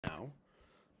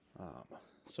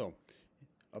So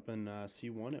up in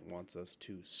C1, it wants us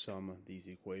to sum these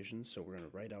equations, so we're going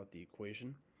to write out the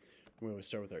equation. We're going to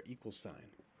start with our equal sign,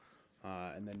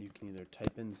 and then you can either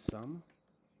type in sum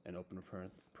and open a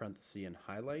parenthesis and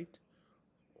highlight,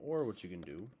 or what you can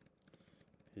do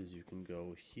is you can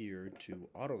go here to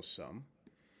auto sum,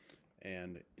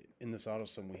 and in this auto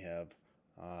sum we have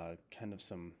kind of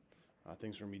some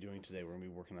things we're going to be doing today. We're going to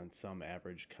be working on sum,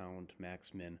 average, count,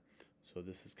 max, min. So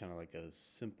this is kind of like a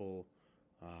simple,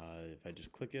 if I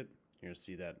just click it, you're going to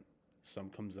see that sum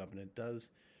comes up, and it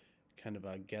does kind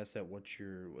of guess at what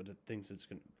it thinks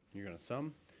you're going to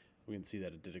sum. We can see that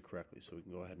it did it correctly, so we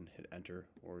can go ahead and hit enter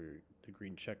or the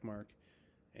green check mark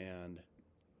and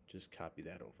just copy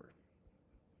that over.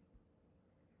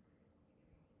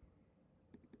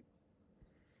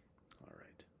 All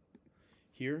right.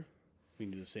 Here we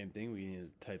can do the same thing. We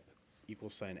need to type equal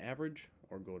sign average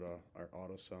or go to our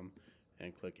auto sum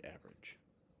and click average.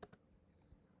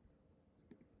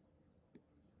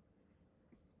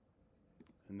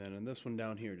 And then in this one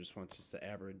down here, just wants us to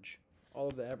average all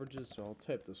of the averages, so I'll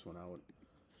type this one out,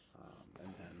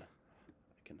 and then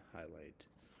I can highlight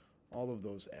all of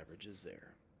those averages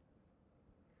there.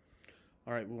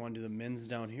 All right, we want to do the mins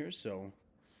down here, so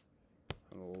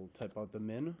I'll type out the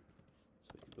min.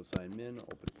 So equal sign min,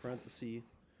 open parenthesis,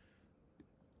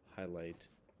 highlight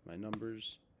my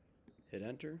numbers, hit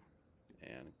enter,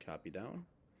 and copy down.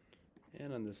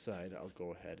 And on this side, I'll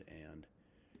go ahead and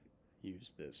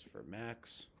use this for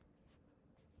max.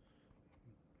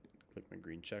 Click my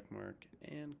green check mark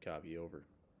and copy over.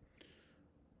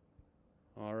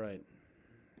 All right.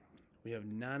 We have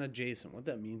non-adjacent. What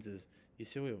that means is, you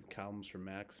see we have columns for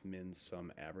max, min,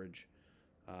 sum, average.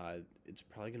 It's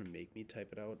probably going to make me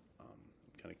type it out.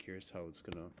 I'm kind of curious how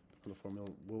the formula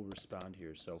will respond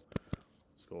here. So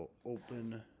let's go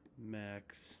open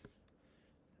max,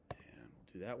 and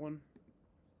we'll do that one.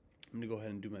 I'm going to go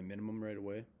ahead and do my minimum right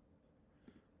away.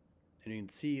 And you can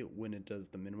see when it does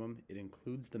the minimum, it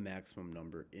includes the maximum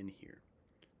number in here.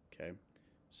 Okay,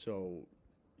 so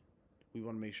we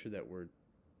want to make sure that we're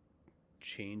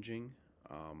changing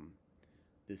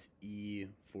this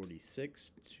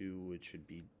E46 to, it should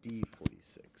be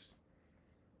D46.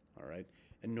 All right,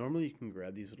 and normally you can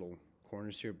grab these little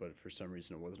corners here, but for some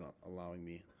reason it wasn't allowing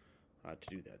me to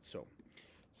do that. So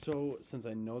since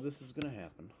I know this is going to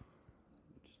happen,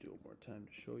 I'll just do it one more time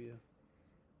to show you.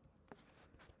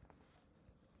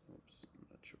 Oops, I'm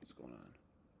not sure what's going on.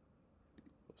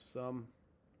 Go sum,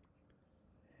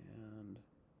 and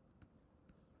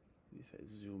if I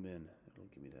zoom in, it'll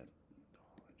give me that.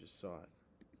 Oh, I just saw it.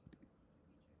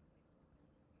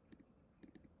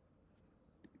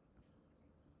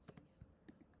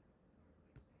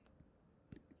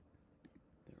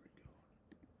 There we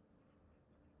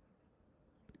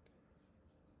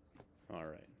go. All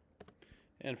right.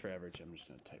 And for average, I'm just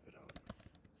going to type it out.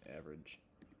 Average.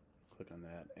 Click on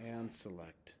that and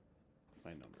select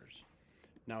my numbers.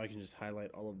 Now I can just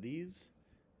highlight all of these,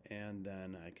 and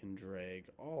then I can drag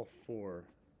all four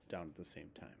down at the same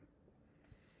time.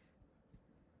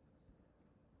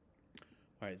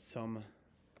 All right, sum.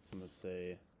 So I'm going to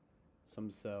say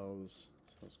sum cells.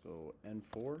 So let's go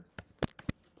N4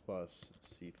 plus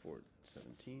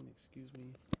C17, excuse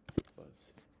me,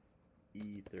 plus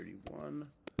E31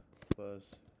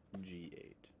 plus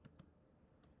G8.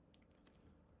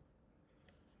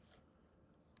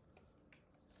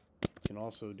 You can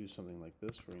also do something like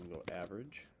this where you can go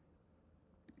average,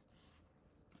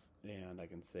 and I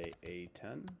can say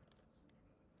A10,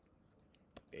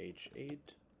 H8,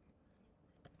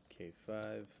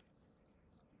 K5,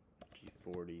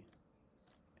 G40,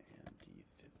 and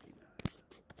D59.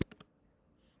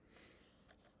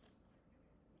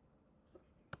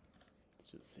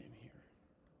 Let's do the same here.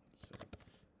 So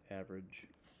average,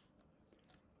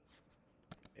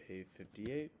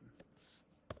 A58,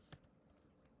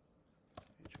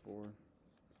 H4,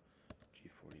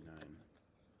 G49,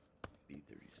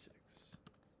 B36.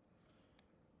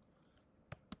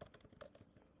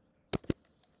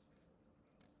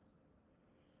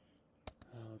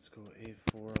 Let's go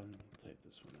A4 and type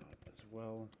this one out as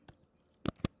well.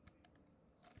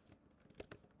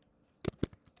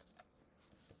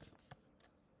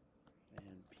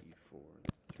 And P4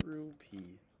 through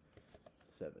P17.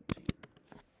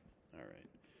 All right.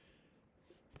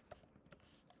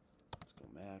 Let's go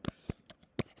max.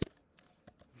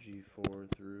 G4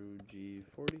 through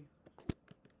G40.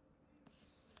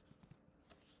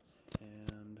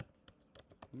 And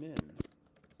min.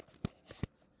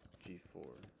 G4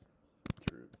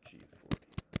 through G40.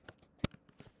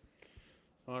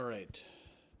 All right.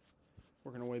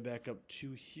 Working our way back up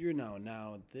to here now.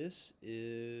 Now this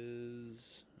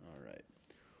is, all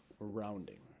we're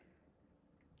rounding.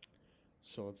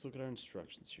 So let's look at our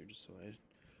instructions here, just so I know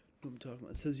what I'm talking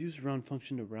about. It says use the round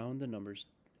function to round the numbers,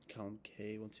 column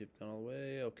K, once you've gone all the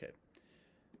way. Okay.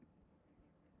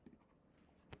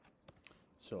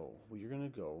 So you're going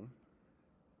to go,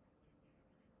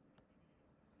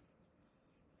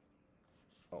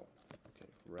 oh, okay,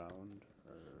 round,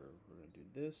 or we're going to do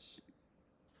this.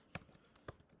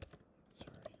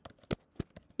 Sorry.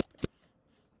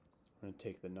 We're going to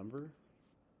take the number,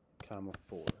 comma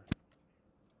 4.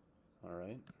 All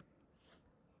right.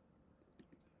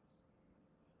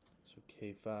 So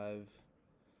K5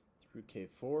 through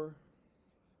K4.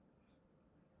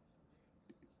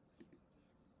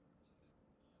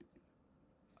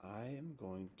 I am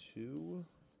going to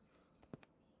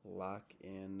lock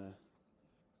in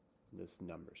this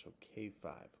number, so K5,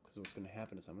 because what's going to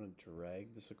happen is I'm going to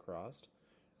drag this across,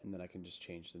 and then I can just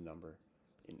change the number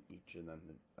in each, and then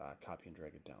copy and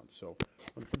drag it down. So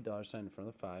I'm going to put $sign in front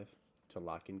of the 5 to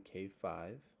lock in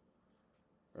K5,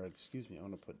 or excuse me, I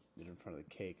want to put it in front of the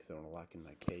K because I want to lock in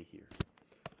my K here.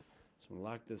 So I'm going to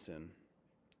lock this in,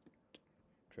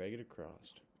 drag it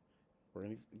across. We're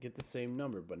going to get the same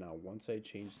number, but now once I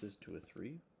change this to a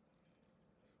 3,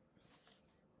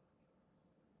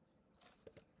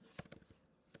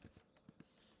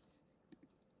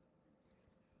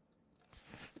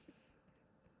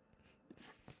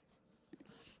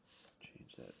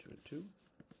 change that to a 2,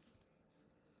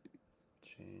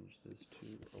 change this to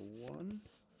a 1,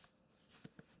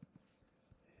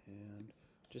 and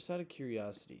just out of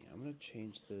curiosity, I'm going to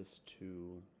change this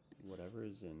to whatever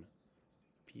is in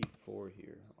P4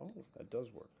 here. Oh, that does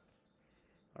work.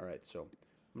 All right, so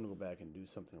I'm going to go back and do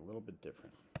something a little bit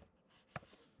different.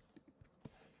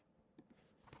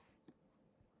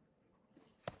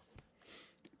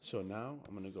 So now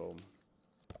I'm going to go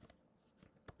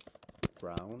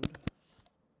round.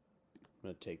 I'm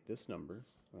going to take this number.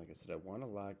 Like I said, I want to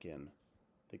lock in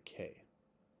the K.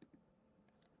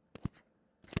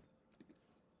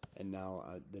 And now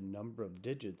the number of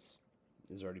digits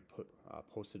is already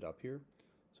posted up here.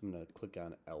 So I'm going to click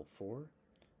on L4.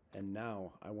 And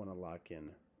now I want to lock in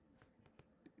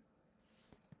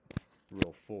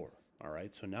row 4. All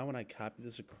right, so now when I copy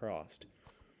this across,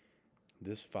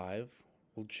 this 5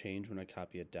 will change when I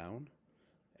copy it down,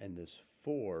 and this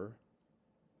 4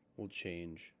 will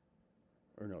change,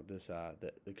 or no, this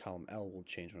the column L will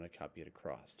change when I copy it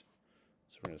across.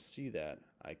 So we're going to see that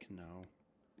I can now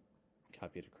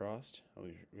copy it across.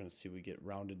 We're going to see we get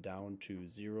rounded down to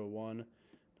 0, 1.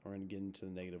 We're going to get into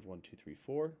the negative 1, 2, 3,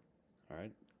 4. All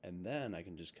right, and then I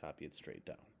can just copy it straight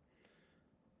down.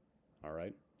 All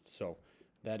right, so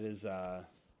that is the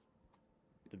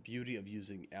beauty of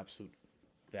using absolute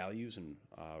values and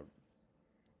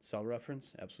cell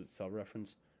reference, absolute cell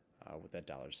reference with that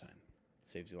 $sign. It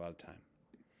saves you a lot of time.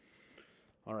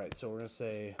 All right, so we're going to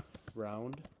say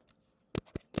round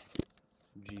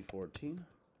G14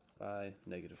 by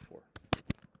negative 4.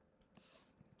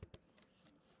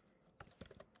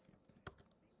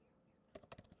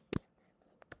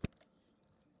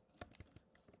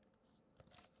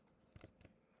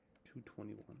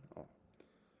 Oh,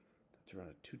 that's around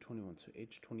a 221. So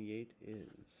H28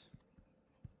 is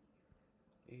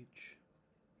H28.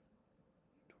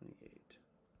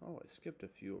 Oh, I skipped a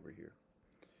few over here.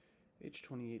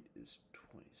 H28 is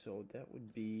 20. So that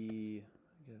would be,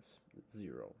 I guess,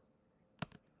 0.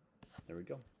 There we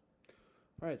go.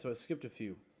 All right, so I skipped a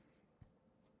few.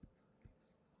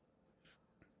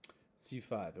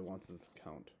 C5, it wants us to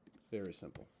count. Very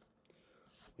simple.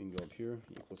 We can go up here,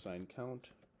 equal sign count,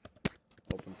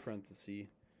 open parenthesis,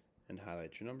 and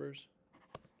highlight your numbers.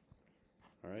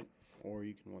 All right, or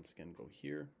you can once again go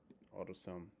here, auto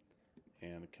sum,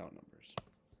 and count numbers.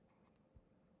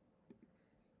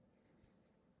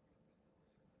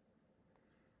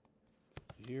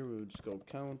 Here we would just go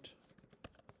count,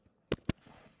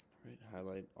 right,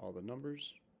 highlight all the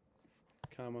numbers,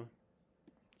 comma,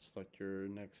 select your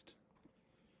next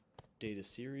data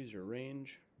series or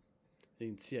range. You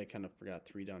can see I kind of forgot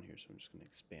 3 down here, so I'm just going to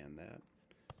expand that,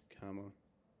 comma,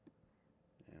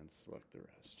 and select the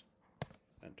rest.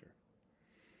 Enter.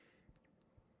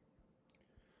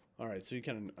 All right, so you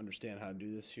kind of understand how to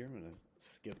do this here. I'm going to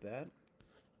skip that.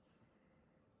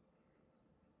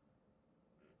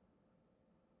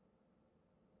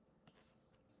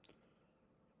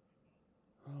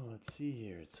 Oh, let's see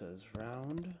here. It says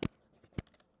round.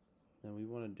 Then we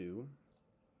want to do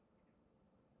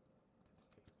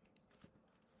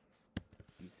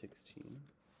E16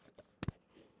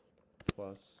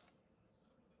 plus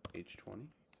H20,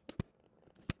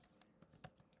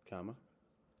 comma,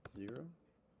 0.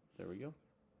 There we go.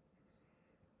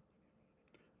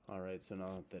 Alright, so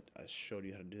now that I showed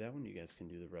you how to do that one, you guys can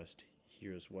do the rest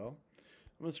here as well.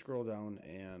 I'm going to scroll down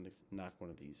and knock one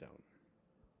of these out.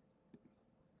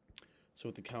 So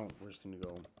with the count, we're just going to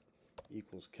go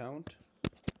equals count.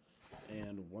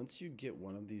 And once you get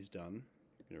one of these done,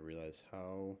 you're going to realize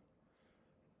how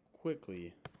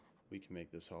quickly we can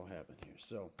make this all happen here.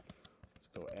 So let's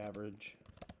go average.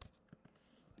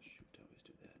 Oh, shoot, I always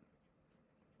do that.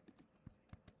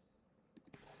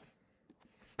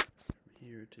 From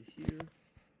here to here.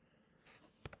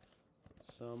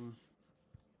 Some.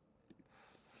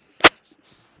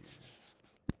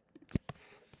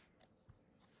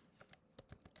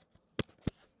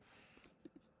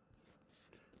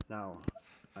 Now,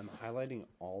 I'm highlighting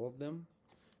all of them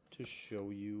to show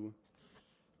you,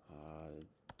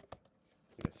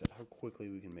 like I said, how quickly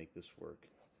we can make this work.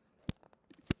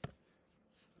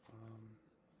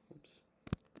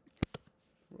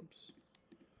 Whoops.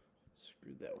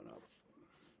 Screwed that one up.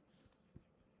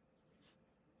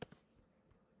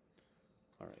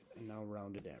 Alright, and now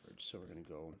rounded average. So we're going to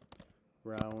go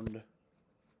round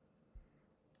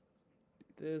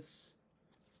this.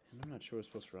 And I'm not sure we're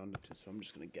supposed to round it to, so I'm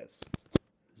just going to guess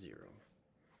 0.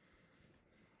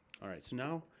 Alright, so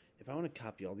now if I want to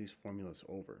copy all these formulas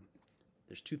over,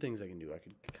 there's two things I can do. I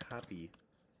could copy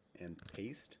and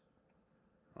paste,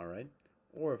 alright?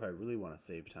 Or if I really want to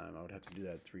save time, I would have to do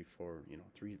that three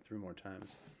more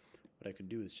times. What I could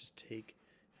do is just take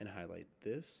and highlight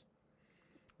this.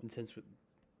 And since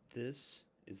this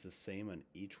is the same on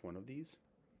each one of these,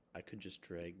 I could just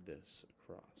drag this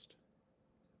across.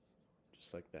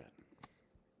 Just like that.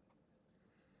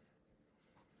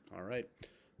 All right,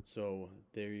 so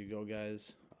there you go,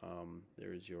 guys.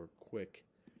 There's your quick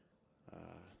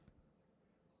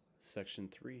section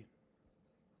 3.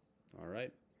 All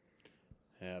right,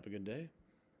 have a good day.